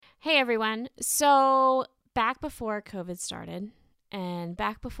Hey everyone. So back before COVID started and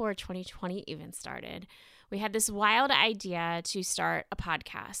back before 2020 even started, we had this wild idea to start a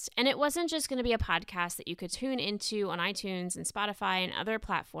podcast. And it wasn't just going to be a podcast that you could tune into on iTunes and Spotify and other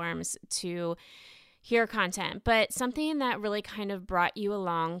platforms to hear content, but something that really kind of brought you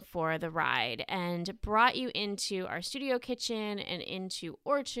along for the ride and brought you into our studio kitchen and into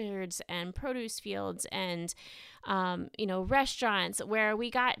orchards and produce fields and restaurants where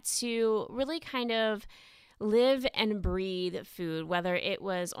we got to really kind of live and breathe food, whether it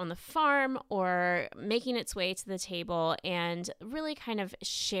was on the farm or making its way to the table, and really kind of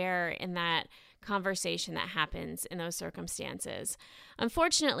share in that conversation that happens in those circumstances.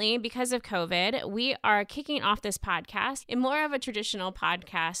 Unfortunately, because of COVID, we are kicking off this podcast in more of a traditional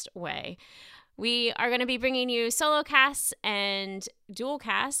podcast way. We are going to be bringing you solo casts and dual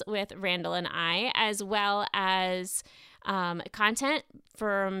casts with Randall and I, as well as content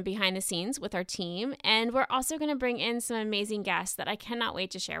from behind the scenes with our team. And we're also going to bring in some amazing guests that I cannot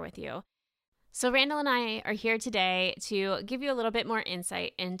wait to share with you. So Randall and I are here today to give you a little bit more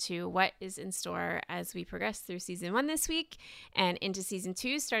insight into what is in store as we progress through season 1 this week and into season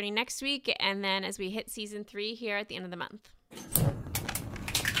 2 starting next week, and then as we hit season 3 here at the end of the month.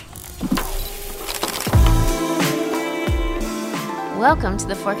 Welcome to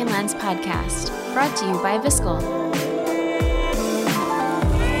the Fork and Lens podcast, brought to you by Viscal.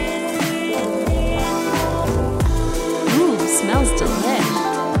 Ooh, smells delish.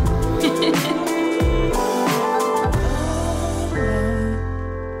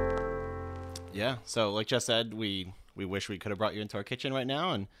 Yeah, so like Jess said, we wish we could have brought you into our kitchen right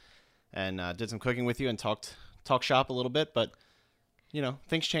now and did some cooking with you and talk shop a little bit, but you know,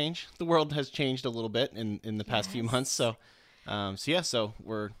 things change. The world has changed a little bit in the past few months, so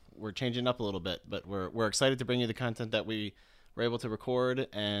we're changing up a little bit, but we're excited to bring you the content that we were able to record,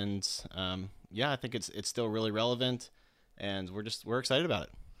 and I think it's still really relevant, and we're excited about it.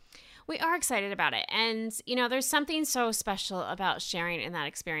 We are excited about it. And, there's something so special about sharing in that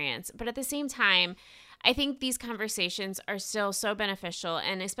experience. But at the same time, I think these conversations are still so beneficial,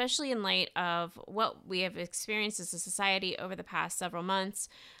 and especially in light of what we have experienced as a society over the past several months,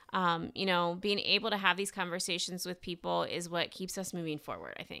 being able to have these conversations with people is what keeps us moving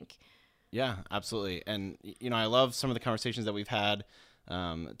forward, I think. Yeah, absolutely. And, I love some of the conversations that we've had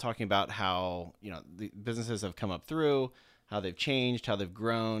talking about how, the businesses have come up through, how they've changed, how they've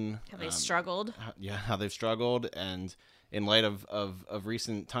grown. How they've struggled. How they've struggled. And in light of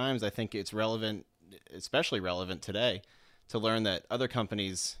recent times, I think it's relevant, especially relevant today, to learn that other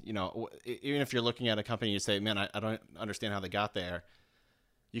companies, even if you're looking at a company, you say, man, I don't understand how they got there.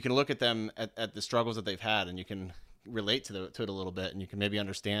 You can look at them at the struggles that they've had, and you can relate to it a little bit, and you can maybe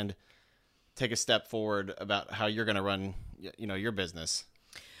understand, take a step forward about how you're going to run, your business.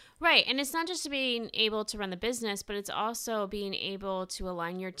 Right. And it's not just being able to run the business, but it's also being able to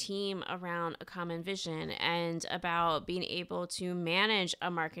align your team around a common vision, and about being able to manage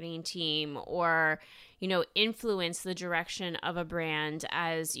a marketing team or, influence the direction of a brand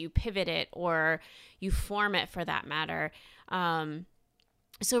as you pivot it or you form it, for that matter.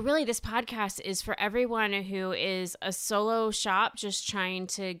 So really, this podcast is for everyone who is a solo shop just trying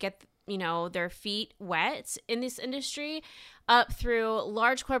to get their feet wet in this industry, up through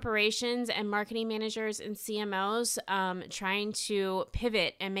large corporations and marketing managers and CMOs trying to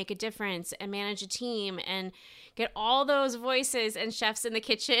pivot and make a difference and manage a team and get all those voices and chefs in the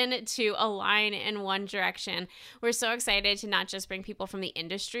kitchen to align in one direction. We're so excited to not just bring people from the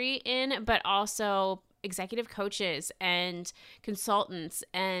industry in, but also executive coaches and consultants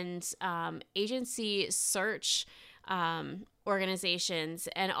and agency search organizations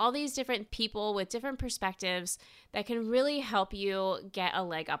and all these different people with different perspectives that can really help you get a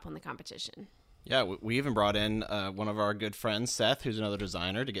leg up on the competition. Yeah, we even brought in one of our good friends, Seth, who's another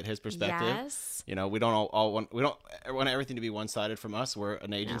designer, to get his perspective. Yes. We don't want everything to be one-sided from us. We're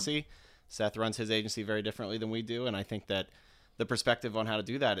an agency. No. Seth runs his agency very differently than we do, and I think that the perspective on how to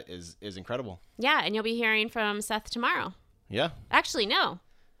do that is incredible. Yeah, and you'll be hearing from Seth tomorrow. Yeah. Actually, no,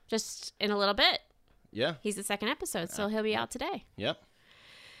 just in a little bit. Yeah. He's the second episode, so he'll be out today. Yep.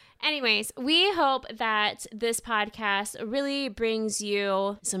 Anyways, we hope that this podcast really brings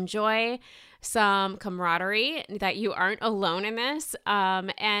you some joy, some camaraderie, that you aren't alone in this.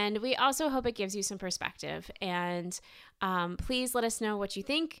 And we also hope it gives you some perspective. And please let us know what you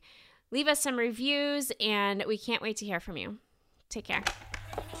think. Leave us some reviews, and we can't wait to hear from you. Take care.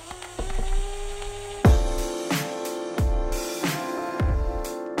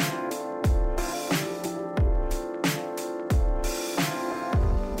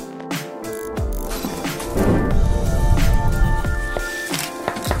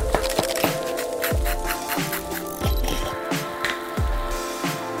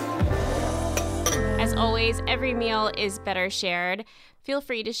 always, every meal is better shared. Feel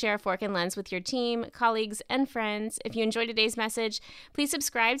free to share Fork and Lens with your team, colleagues, and friends. If you enjoyed today's message, please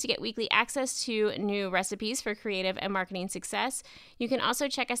subscribe to get weekly access to new recipes for creative and marketing success. You can also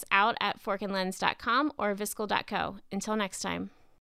check us out at forkandlens.com or viscal.co. Until next time.